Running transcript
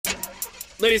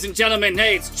Ladies and gentlemen,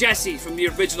 hey, it's Jesse from the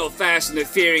original Fast and the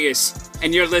Furious,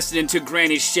 and you're listening to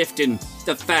Granny Shifting,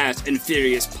 the Fast and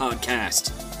Furious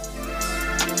podcast.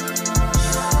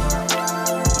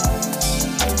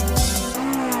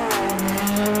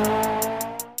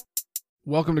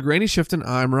 Welcome to Granny Shifting.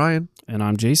 I'm Ryan. And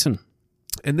I'm Jason.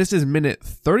 And this is minute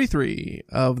 33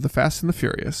 of the Fast and the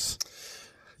Furious.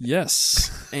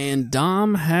 Yes. And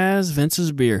Dom has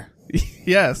Vince's beer.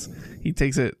 Yes. He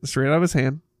takes it straight out of his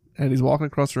hand, and he's walking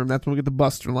across the room. That's when we get the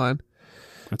Buster line.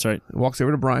 That's right. He walks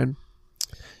over to Brian,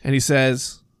 and he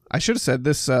says, I should have said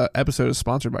this episode is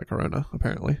sponsored by Corona,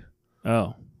 apparently.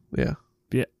 Oh. Yeah.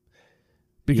 Yeah.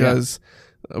 Because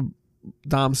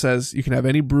Dom says you can have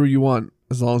any brew you want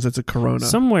as long as it's a Corona.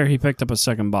 Somewhere he picked up a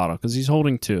second bottle because he's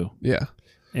holding two. Yeah.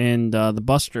 And the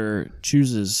Buster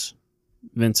chooses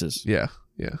Vince's. Yeah.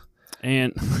 Yeah.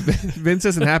 And Vince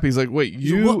isn't happy. He's like, wait,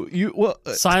 you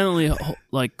silently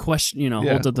like question,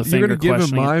 holds up the You're finger. You're going to give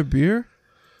him my beer?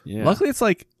 Yeah. Luckily, it's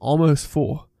like almost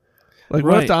full. Like,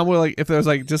 right. what if Dom were like, if there's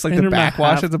like just like the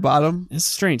backwash at the bottom? It's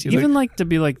strange. Even like to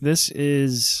be like, this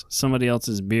is somebody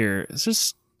else's beer. It's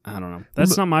just, I don't know.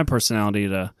 That's not my personality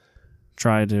to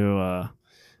try to,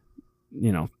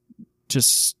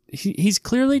 just, he's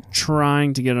clearly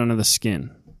trying to get under the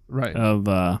skin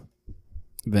of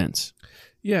Vince.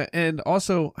 Yeah, and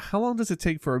also, how long does it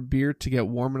take for a beer to get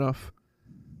warm enough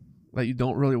that you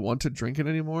don't really want to drink it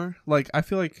anymore? Like, I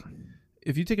feel like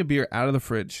if you take a beer out of the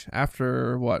fridge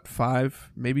after,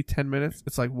 5, maybe 10 minutes,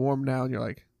 it's like warm now, and you're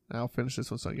like, I'll finish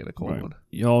this one so I get a cold one.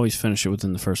 You always finish it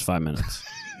within the first 5 minutes.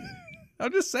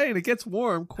 I'm just saying, it gets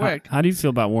warm quick. How do you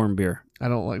feel about warm beer? I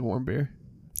don't like warm beer.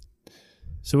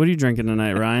 So what are you drinking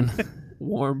tonight, Ryan?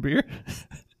 Warm beer?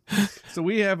 So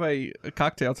we have a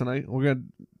cocktail tonight. We're going to...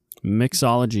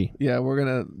 Mixology. Yeah, we're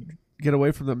going to get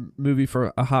away from the movie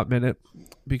for a hot minute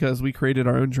because we created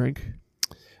our own drink.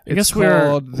 I guess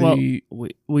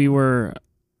we were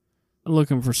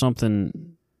looking for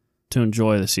something to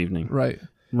enjoy this evening. Right.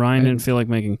 Ryan didn't feel like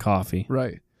making coffee.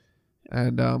 Right.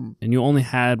 And you only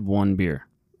had one beer.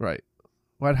 Right.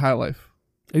 Well, I had High Life.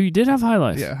 Oh, you did have High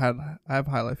Life? Yeah, I have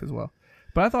High Life as well.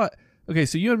 But I thought, okay,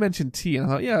 so you had mentioned tea, and I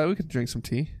thought, yeah, we could drink some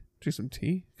tea. Drink some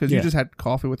tea. Because you just had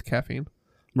coffee with caffeine.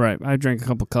 Right. I drank a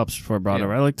couple cups before I brought it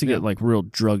over. I like to get like real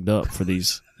drugged up for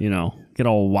these, get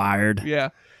all wired. Yeah.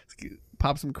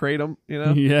 Pop some kratom,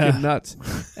 Yeah. Get nuts.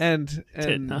 And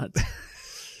get nuts.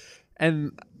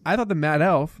 And I thought the Mad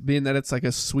Elf, being that it's like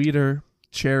a sweeter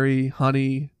cherry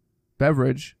honey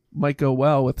beverage, might go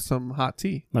well with some hot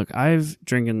tea. Look, I've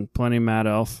drinking plenty of Mad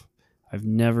Elf. I've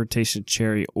never tasted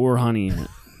cherry or honey in it.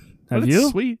 Have you?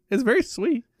 It's sweet. It's very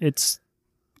sweet. It's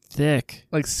thick.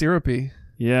 Like syrupy.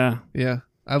 Yeah. Yeah.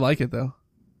 I like it, though.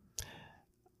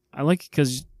 I like it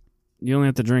because you only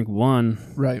have to drink one.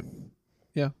 Right.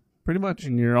 Yeah, pretty much.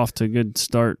 And you're off to a good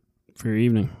start for your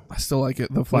evening. I still like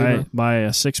it, the flavor. Buy a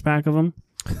 6-pack of them.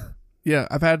 Yeah,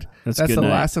 I've had... That's the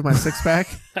last of my 6-pack.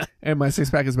 And my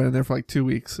 6-pack has been in there for like 2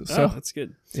 weeks. So that's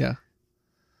good. Yeah.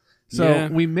 So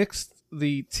we mixed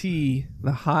the tea,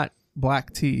 the hot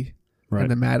black tea, and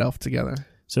the Mad Elf together.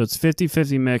 So it's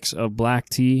 50-50 mix of black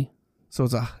tea. So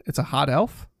it's a hot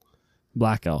elf?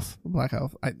 Black elf. Black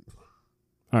elf. All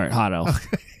right, hot elf.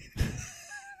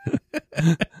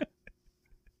 Okay.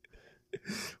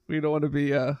 We don't want to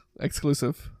be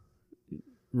exclusive.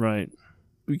 Right.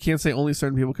 We can't say only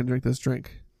certain people can drink this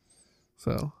drink.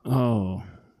 So. Oh.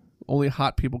 Only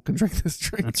hot people can drink this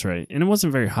drink. That's right. And it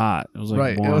wasn't very hot. It was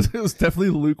like warm. It was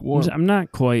definitely lukewarm. I'm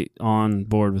not quite on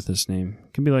board with this name.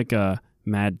 It can be like a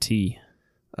Mad Tea.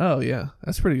 Oh, yeah.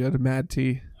 That's pretty good. A Mad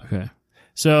Tea. Okay.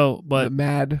 So, but...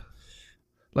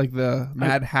 The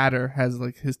Mad Hatter has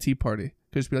like his tea party.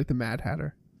 Could just be like the Mad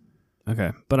Hatter.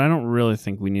 Okay. But I don't really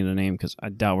think we need a name because I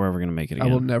doubt we're ever going to make it again. I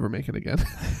will never make it again.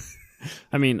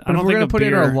 I mean, but I don't think we're going to put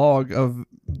in our log of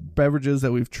beverages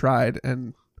that we've tried,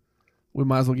 and we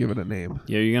might as well give it a name.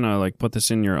 Yeah, you're going to like put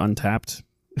this in your Untapped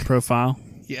profile?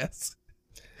 Yes.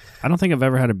 I don't think I've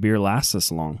ever had a beer last this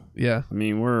long. Yeah. I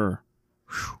mean, we're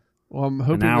I'm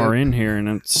hoping an hour in here, and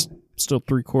it's still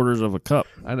 3/4 of a cup.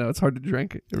 I know. It's hard to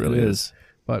drink. It really is.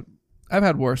 But I've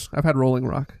had worse. I've had Rolling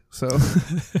Rock. So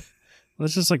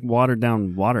it's just like watered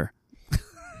down water.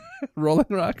 Rolling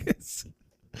Rock is...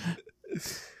 I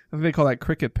think they call that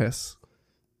cricket piss.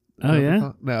 Oh,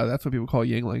 yeah? No, that's what people call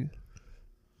Yingling.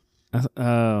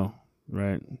 Oh,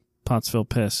 right. Pottsville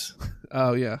piss.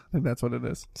 Oh, yeah. I think that's what it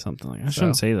is. Something like that. I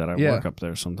shouldn't say that. I work up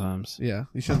there sometimes. Yeah,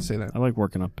 you shouldn't say that. I like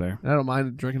working up there. And I don't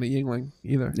mind drinking a Yingling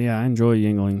either. Yeah, I enjoy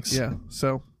Yinglings. Yeah.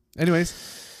 So,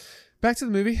 anyways, back to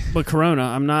the movie. But Corona,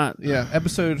 I'm not... Yeah,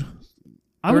 episode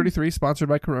 33, sponsored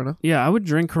by Corona. Yeah, I would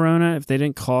drink Corona if they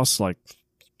didn't cost like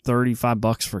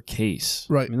 $35 for a case.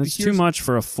 Right. I mean, that's too much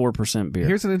for a 4% beer.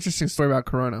 Here's an interesting story about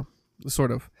Corona,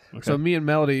 sort of. Okay. So me and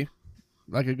Melody,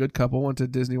 like a good couple, went to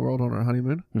Disney World on our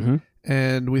honeymoon,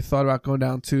 and we thought about going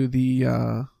down to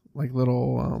the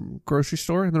little grocery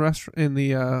store in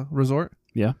the resort.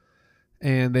 Yeah.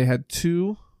 And they had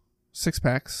 2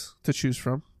 6-packs to choose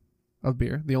from of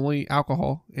beer. The only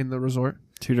alcohol in the resort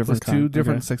 2 different was 2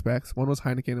 different 6-packs. One was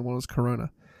Heineken and one was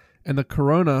Corona. And the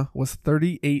Corona was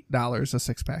 $38 a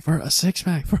 6-pack. For a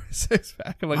 6-pack? For a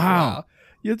 6-pack. I'm like, wow.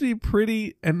 You have to be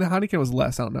pretty. And the Heineken was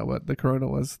less. I don't know, but the Corona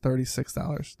was $36.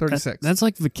 $36. That's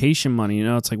like vacation money. You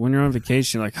know, it's like when you're on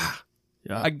vacation, you're like,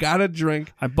 yeah, I got a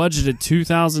drink. I budgeted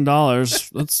 $2,000.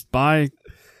 Let's buy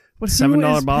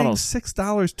 $7 bottles.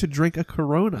 $6 to drink a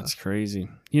Corona. That's crazy.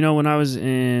 You know, when I was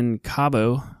in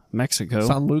Cabo, Mexico,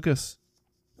 San Lucas,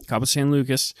 Cabo San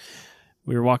Lucas,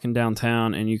 we were walking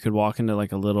downtown, and you could walk into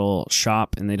like a little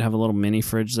shop, and they'd have a little mini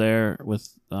fridge there with,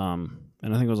 and I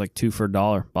think it was like 2 for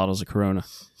 $1 bottles of Corona.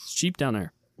 It's cheap down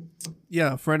there.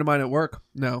 Yeah, a friend of mine at work.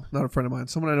 No, not a friend of mine.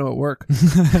 Someone I know at work.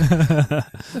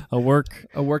 A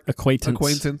work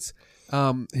acquaintance.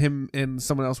 Him and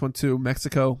someone else went to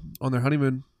Mexico on their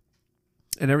honeymoon,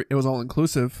 and it was all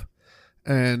inclusive.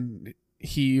 And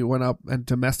he went up, and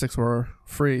domestics were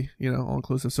free, all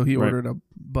inclusive. So he ordered a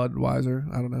Budweiser.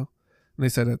 I don't know. And they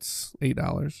said it's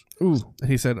 $8. Ooh. And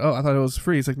he said, "Oh, I thought it was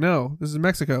free." He's like, "No, this is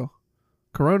Mexico.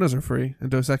 Coronas are free, and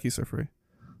Dos Equis are free."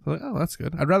 I'm like, "Oh, that's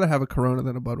good. I'd rather have a Corona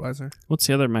than a Budweiser." What's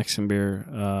the other Mexican beer?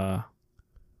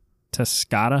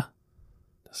 Tescada?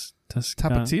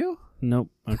 Tapatio? Nope.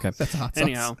 Okay. That's hot sauce.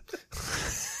 Anyhow.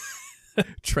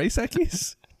 Tres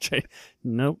Equis?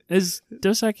 Nope.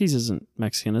 Dos Equis isn't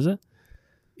Mexican, is it?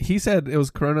 He said it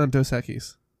was Corona and Dos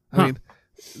Equis. I mean,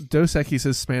 Dos Equis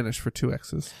is Spanish for 2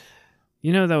 X's.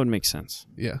 You know, that would make sense.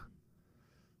 Yeah.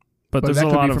 But there's that a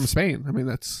could lot be of from Spain. I mean,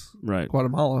 that's right.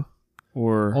 Guatemala.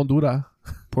 Or Honduras.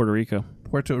 Puerto Rico.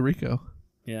 Puerto Rico.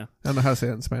 Yeah. I don't know how to say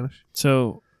that in Spanish.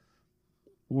 So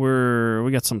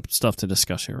we got some stuff to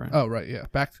discuss here, right? Oh, right, yeah.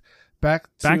 Back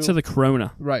to the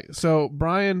Corona. Right. So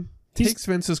Brian takes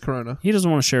Vince's Corona. He doesn't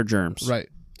want to share germs. Right.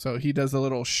 So he does the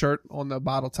little shirt on the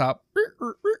bottle top.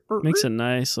 Makes a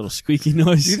nice little squeaky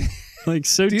noise. Like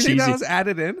so cheesy. Do you think that was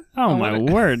added in? Oh my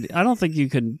word. I don't think you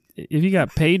could, if you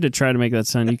got paid to try to make that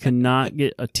sound, you could not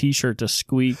get a t-shirt to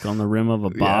squeak on the rim of a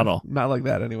bottle. Not like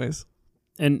that anyways.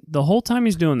 And the whole time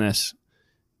he's doing this,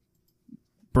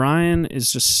 Brian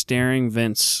is just staring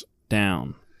Vince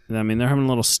down. I mean, they're having a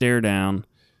little stare down,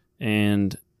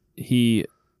 and he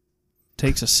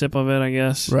takes a sip of it, I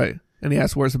guess. Right. And he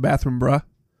asks, "Where's the bathroom, bruh?"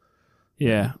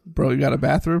 Yeah. Bro, you got a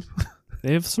bathroom?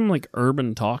 They have some like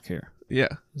urban talk here. Yeah.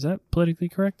 Is that politically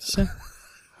correct to say?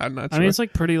 I'm not sure. I mean, it's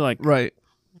like pretty like right.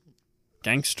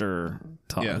 gangster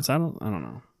talk. Yeah. I don't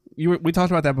know. We talked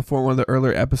about that before in one of the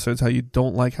earlier episodes, how you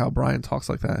don't like how Brian talks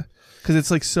like that. Because it's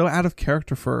like so out of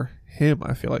character for him,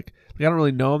 I feel like. I don't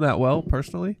really know him that well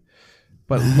personally.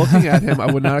 But looking at him,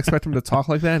 I would not expect him to talk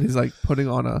like that. And he's like putting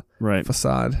on a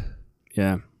facade.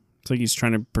 Yeah. It's like he's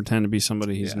trying to pretend to be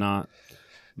somebody he's not.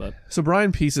 But so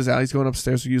Brian pieces out. He's going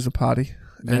upstairs to use a potty.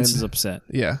 Vince is upset.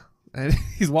 Yeah. And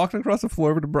he's walking across the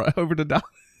floor over to Dom.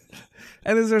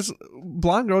 And there's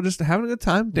blonde girl just having a good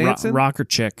time, dancing. Rocker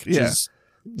chick. Yeah.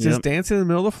 Just dancing in the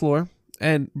middle of the floor.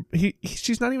 And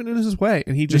she's not even in his way.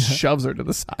 And he just shoves her to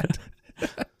the side.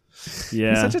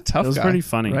 Yeah. He's such a tough guy. It was pretty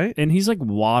funny. Right? And he's like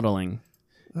waddling.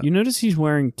 You notice he's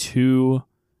wearing 2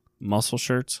 muscle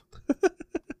shirts?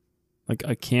 Like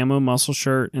a camo muscle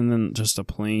shirt and then just a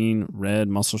plain red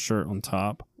muscle shirt on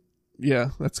top. Yeah,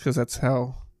 that's because that's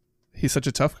how he's such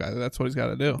a tough guy. That's what he's got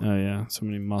to do. Oh, yeah. So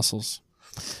many muscles.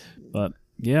 But,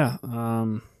 yeah.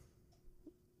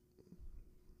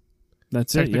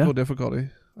 That's Technical difficulty.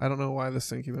 I don't know why this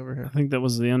thing came over here. I think that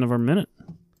was the end of our minute.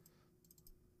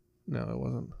 No, it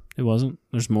wasn't. It wasn't?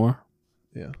 There's more?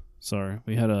 Yeah. Sorry.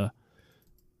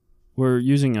 We're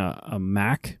using a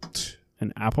Mac,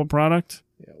 an Apple product.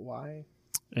 Yeah, why?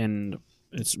 And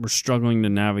we're struggling to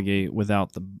navigate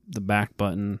without the back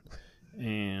button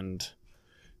and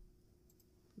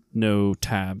no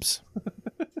tabs.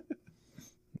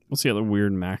 What's the other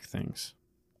weird Mac things?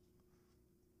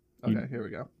 Okay, here we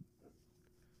go.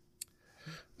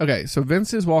 Okay, so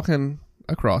Vince is walking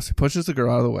across. He pushes the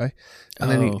girl out of the way, and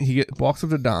then he walks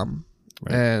up to Dom,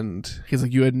 and he's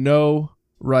like, "You had no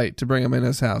right to bring him in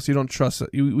his house. You don't trust it.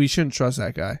 We shouldn't trust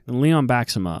that guy." And Leon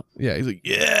backs him up. Yeah, he's like,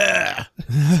 "Yeah."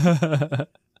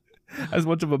 As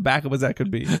much of a backup as that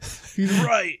could be. He's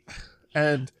right.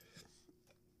 And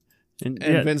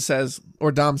Vince says,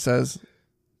 or Dom says,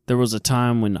 "There was a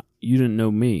time when you didn't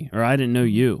know me, or I didn't know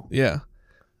you." Yeah.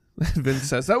 Vince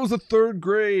says, "That was the 3rd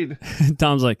grade."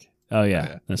 Dom's like, Oh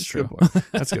yeah, that's true. Good point.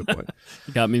 That's a good point.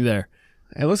 You got me there.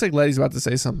 It looks like Letty's about to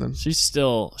say something. She's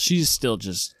still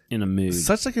just in a mood.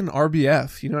 Such like an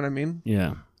RBF, you know what I mean?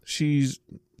 Yeah. She's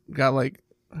got like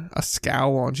a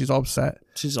scowl on. She's all upset.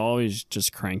 She's always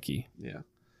just cranky. Yeah.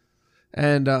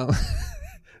 And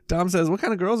Dom says, "What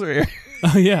kind of girls are here?"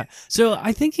 Oh yeah. So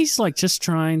I think he's like just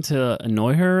trying to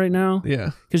annoy her right now.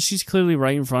 Yeah. Because she's clearly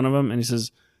right in front of him, and he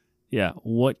says, "Yeah,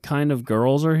 what kind of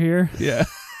girls are here?" Yeah.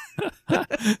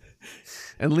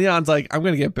 And Leon's like, I'm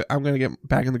gonna get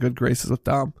back in the good graces with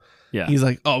Dom. Yeah. He's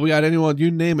like, "Oh, we got anyone, you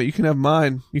name it. You can have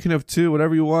mine. You can have two,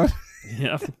 whatever you want."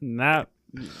 Yep.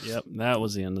 That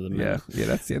was the end of the minute. Yeah,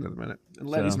 that's the end of the minute. And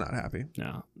Letty's not happy.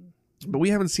 No. But we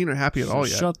haven't seen her happy at all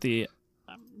yet. Shut the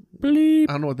bleep.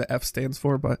 I don't know what the F stands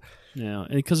for, but Yeah,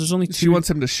 because there's only two. she wants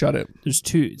him to shut it. There's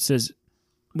two. It says,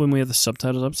 when we have the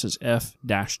subtitles up, it says F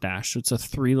dash dash. So it's a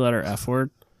 3-letter F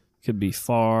word. Could be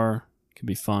far. Could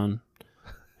be fun.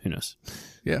 Who knows?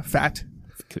 Yeah, fat.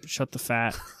 Shut the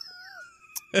fat.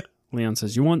 Leon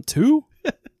says, "You want two?"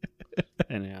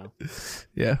 Anyhow,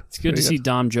 Yeah. it's good to see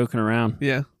Dom joking around,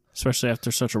 Yeah. especially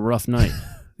after such a rough night.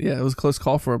 Yeah, it was a close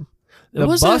call for him. It The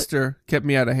was Buster kept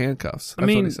me out of handcuffs. That's I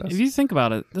mean, what he says. if you think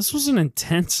about it, this was an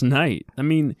intense night. I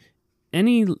mean,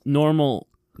 any normal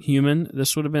human,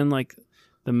 this would have been like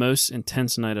the most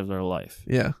intense night of their life.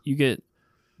 Yeah. You get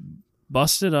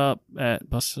busted up.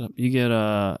 You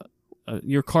get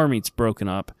your car meets broken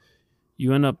up.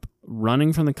 You end up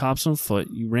running from the cops on foot.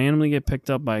 You randomly get picked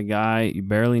up by a guy you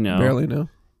barely know. Barely know.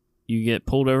 You get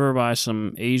pulled over by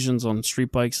some Asians on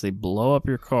street bikes. They blow up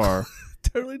your car.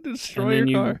 Totally destroy And then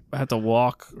your you car. have to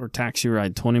walk or taxi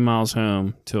ride 20 miles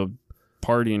home to a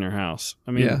party in your house.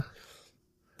 I mean, Yeah.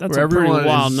 that's Where a pretty everyone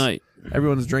wild is- night.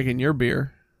 Everyone's drinking your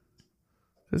beer.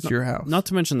 It's your house. Not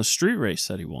to mention the street race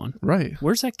that he won. Right.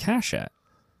 Where's that cash at?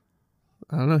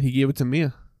 I don't know. He gave it to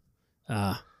Mia.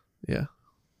 Yeah, Yeah.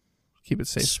 Keep it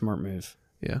safe. smart move.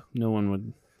 Yeah. No one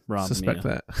would rob Suspect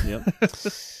Mia. that.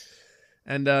 Yep.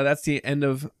 And that's the end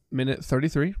of minute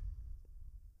 33.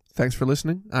 Thanks for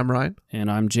listening. I'm Ryan. And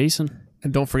I'm Jason.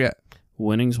 And don't forget,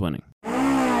 Winning's winning.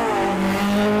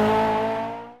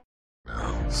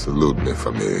 Salute me,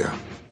 familia.